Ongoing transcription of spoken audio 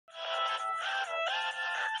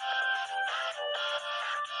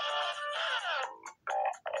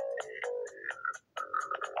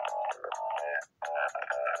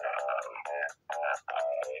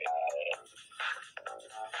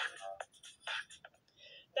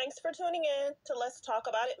Thanks for tuning in to Let's Talk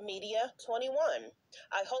About It Media 21.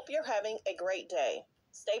 I hope you're having a great day.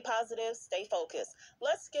 Stay positive, stay focused.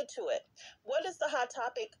 Let's get to it. What is the hot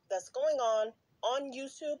topic that's going on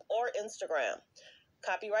YouTube or Instagram?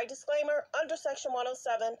 Copyright disclaimer. Under Section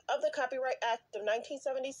 107 of the Copyright Act of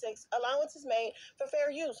 1976, allowance is made for fair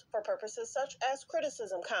use for purposes such as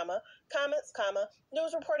criticism, comments,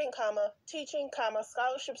 news reporting, teaching,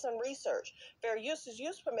 scholarships, and research. Fair use is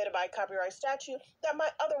use permitted by copyright statute that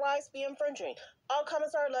might otherwise be infringing. All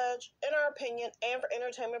comments are alleged, in our opinion, and for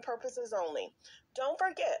entertainment purposes only. Don't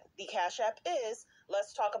forget, the Cash App is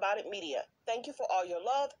Let's Talk About It Media. Thank you for all your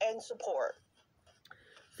love and support.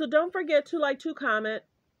 So don't forget to like, to comment,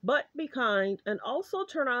 but be kind, and also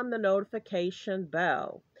turn on the notification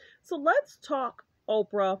bell. So let's talk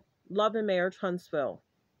Oprah, Love and Marriage, Huntsville.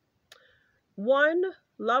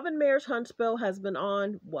 Love and Marriage, Huntsville has been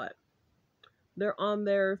on what? They're on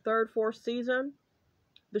their third, fourth season.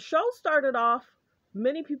 The show started off,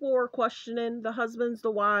 many people were questioning the husbands, the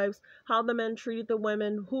wives, how the men treated the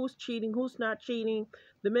women, who's cheating, who's not cheating,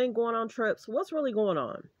 the men going on trips, what's really going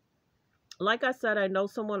on? Like I said, I know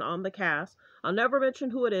someone on the cast. I'll never mention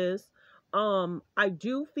who it is. I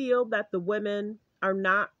do feel that the women are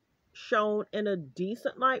not shown in a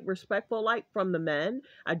decent light, respectful light from the men.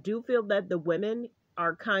 I do feel that the women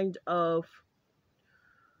are kind of,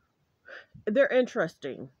 they're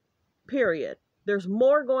interesting, period. There's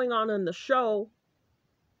more going on in the show.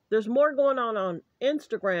 There's more going on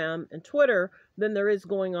Instagram and Twitter than there is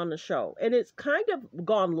going on the show. And it's kind of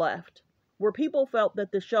gone left, where people felt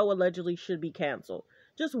that the show allegedly should be canceled.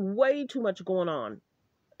 Just way too much going on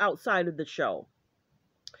outside of the show.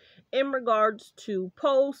 In regards to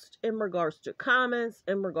posts, in regards to comments,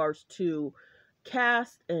 in regards to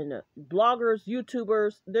cast and bloggers,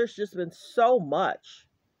 YouTubers, there's just been so much.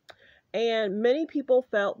 And many people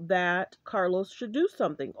felt that Carlos should do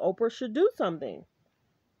something. Oprah should do something.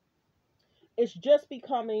 It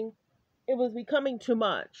was becoming too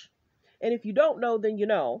much. And if you don't know, then you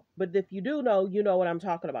know. But if you do know, you know what I'm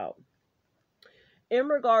talking about. In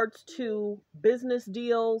regards to business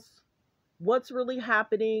deals, what's really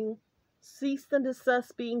happening, cease and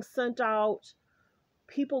desist being sent out,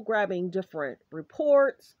 people grabbing different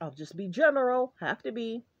reports. I'll just be general, have to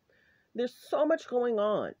be. There's so much going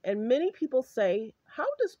on. And many people say, how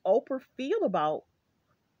does Oprah feel about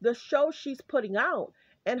the show she's putting out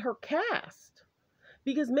and her cast?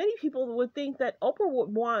 Because many people would think that Oprah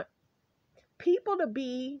would want people to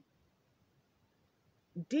be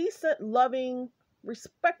decent, loving,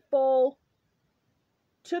 respectful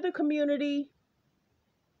to the community,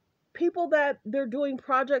 people that they're doing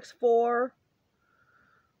projects for,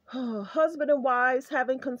 husband and wives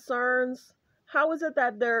having concerns. How is it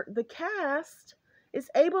that the cast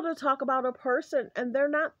is able to talk about a person and they're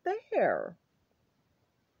not there?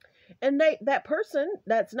 And that person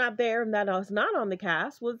that's not there and that is not on the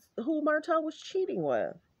cast was who Martell was cheating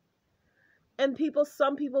with. And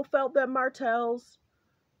some people felt that Martell's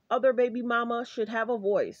other baby mama should have a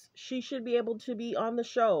voice. She should be able to be on the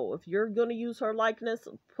show. If you're going to use her likeness,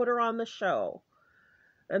 put her on the show.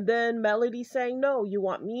 And then Melody saying, no, you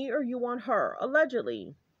want me or you want her?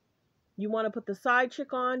 Allegedly. You want to put the side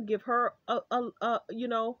chick on, give her a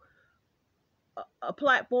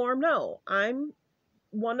platform? No, I'm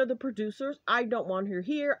one of the producers. I don't want her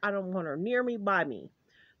here. I don't want her near me, by me.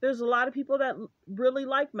 There's a lot of people that really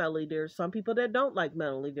like Melody. There's some people that don't like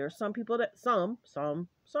Melody. There's some people that, some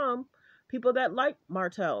people that like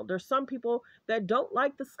Martell. There's some people that don't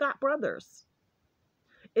like the Scott brothers.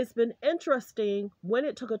 It's been interesting when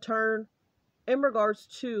it took a turn in regards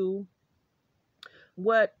to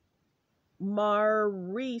what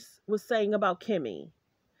Maurice was saying about Kimmy.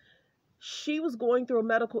 She was going through a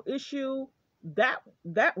medical issue. That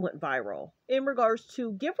went viral in regards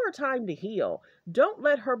to give her time to heal. Don't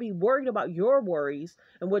let her be worried about your worries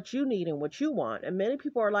and what you need and what you want. And many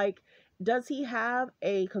people are like, does he have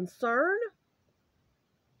a concern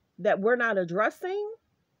that we're not addressing?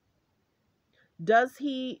 Does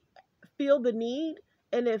he feel the need?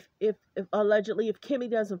 And if allegedly, if Kimmy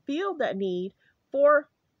doesn't feel that need for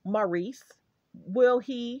Maurice, will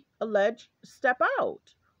he step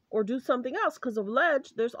out? Or do something else, because of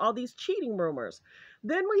alleged, there's all these cheating rumors.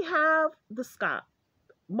 Then we have the Scott,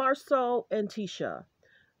 Marceau, and Tisha.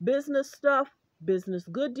 Business stuff, business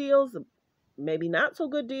good deals, maybe not so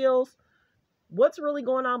good deals. What's really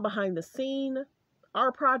going on behind the scene?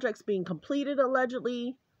 Our projects being completed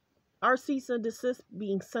allegedly. Our cease and desist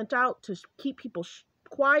being sent out to keep people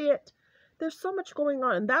quiet. There's so much going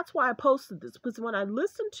on. And that's why I posted this, because when I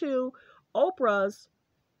listened to Oprah's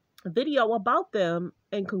video about them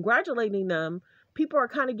and congratulating them people are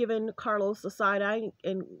kind of giving Carlos a side eye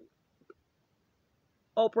and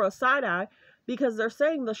Oprah a side eye because they're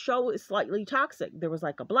saying the show is slightly toxic. There was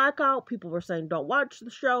like a blackout. People were saying, don't watch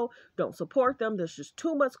the show, don't support them. There's just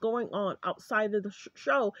too much going on outside of the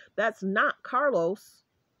show. That's not Carlos.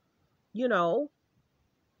 You know,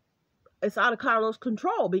 it's out of Carlos'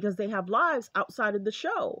 control because they have lives outside of the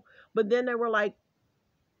show. But then they were like,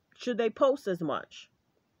 should they post as much?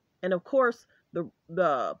 And of course,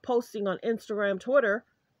 the posting on Instagram, Twitter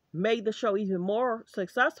made the show even more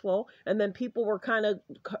successful. And then people were kind of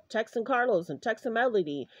texting Carlos and texting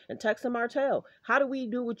Melody and texting Martell. How do we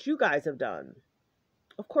do what you guys have done?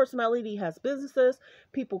 Of course, Melody has businesses.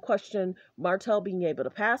 People question Martell being able to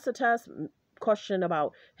pass the test, question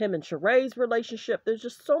about him and Sheree's relationship. There's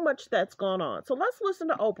just so much that's gone on. So let's listen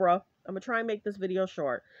to Oprah. I'm going to try and make this video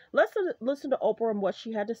short. Let's listen to Oprah and what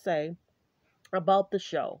she had to say about the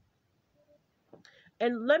show.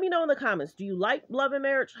 And let me know in the comments, do you like Love and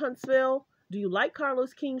Marriage Huntsville? Do you like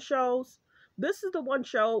Carlos King shows? This is the one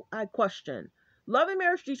show I question. Love and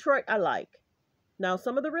Marriage Detroit, I like. Now,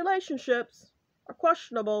 some of the relationships are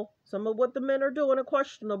questionable. Some of what the men are doing are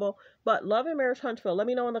questionable. But Love and Marriage Huntsville, let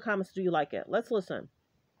me know in the comments, do you like it? Let's listen.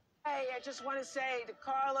 Hey, I just want to say to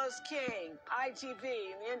Carlos King, ITV,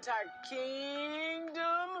 and the entire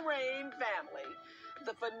Kingdom Reign family,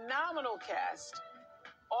 the phenomenal cast,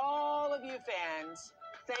 all of you fans,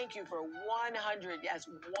 thank you for 100, yes,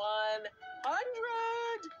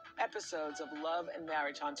 100 episodes of Love and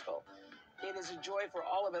Marriage Huntsville. It is a joy for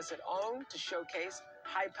all of us at OWN to showcase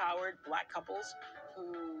high-powered Black couples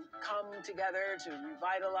who come together to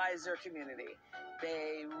revitalize their community.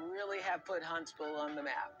 They really have put Huntsville on the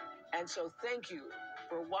map. And so thank you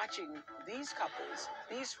for watching these couples,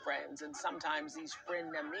 these friends, and sometimes these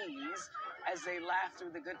frenemies as they laugh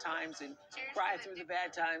through the good times and cry through the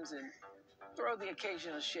bad times and throw the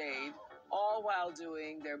occasional shade, all while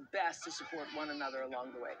doing their best to support one another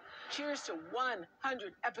along the way. Cheers to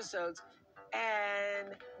 100 episodes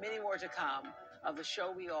and many more to come of the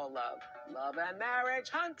show we all love, Love and Marriage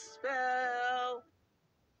Huntsville.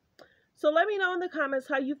 So let me know in the comments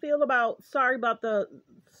how you feel about, sorry about the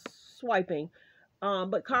swiping,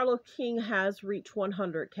 but Carlos King has reached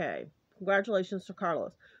 100K. Congratulations to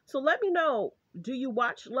Carlos. So let me know, do you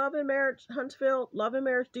watch Love and Marriage Huntsville, Love and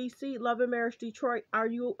Marriage DC, Love and Marriage Detroit? Are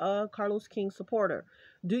you a Carlos King supporter?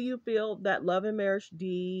 Do you feel that Love and Marriage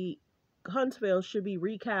Huntsville should be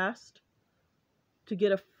recast to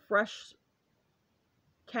get a fresh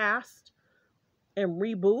cast and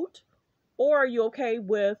reboot? Or are you okay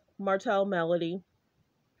with Martell, Melody,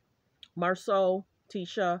 Marceau,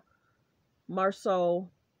 Tisha, Tisha,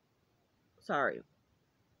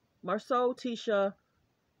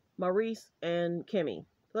 Maurice, and Kimmy?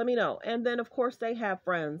 Let me know. And then, of course, they have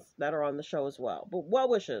friends that are on the show as well. But well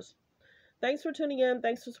wishes. Thanks for tuning in.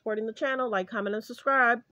 Thanks for supporting the channel. Like, comment, and subscribe.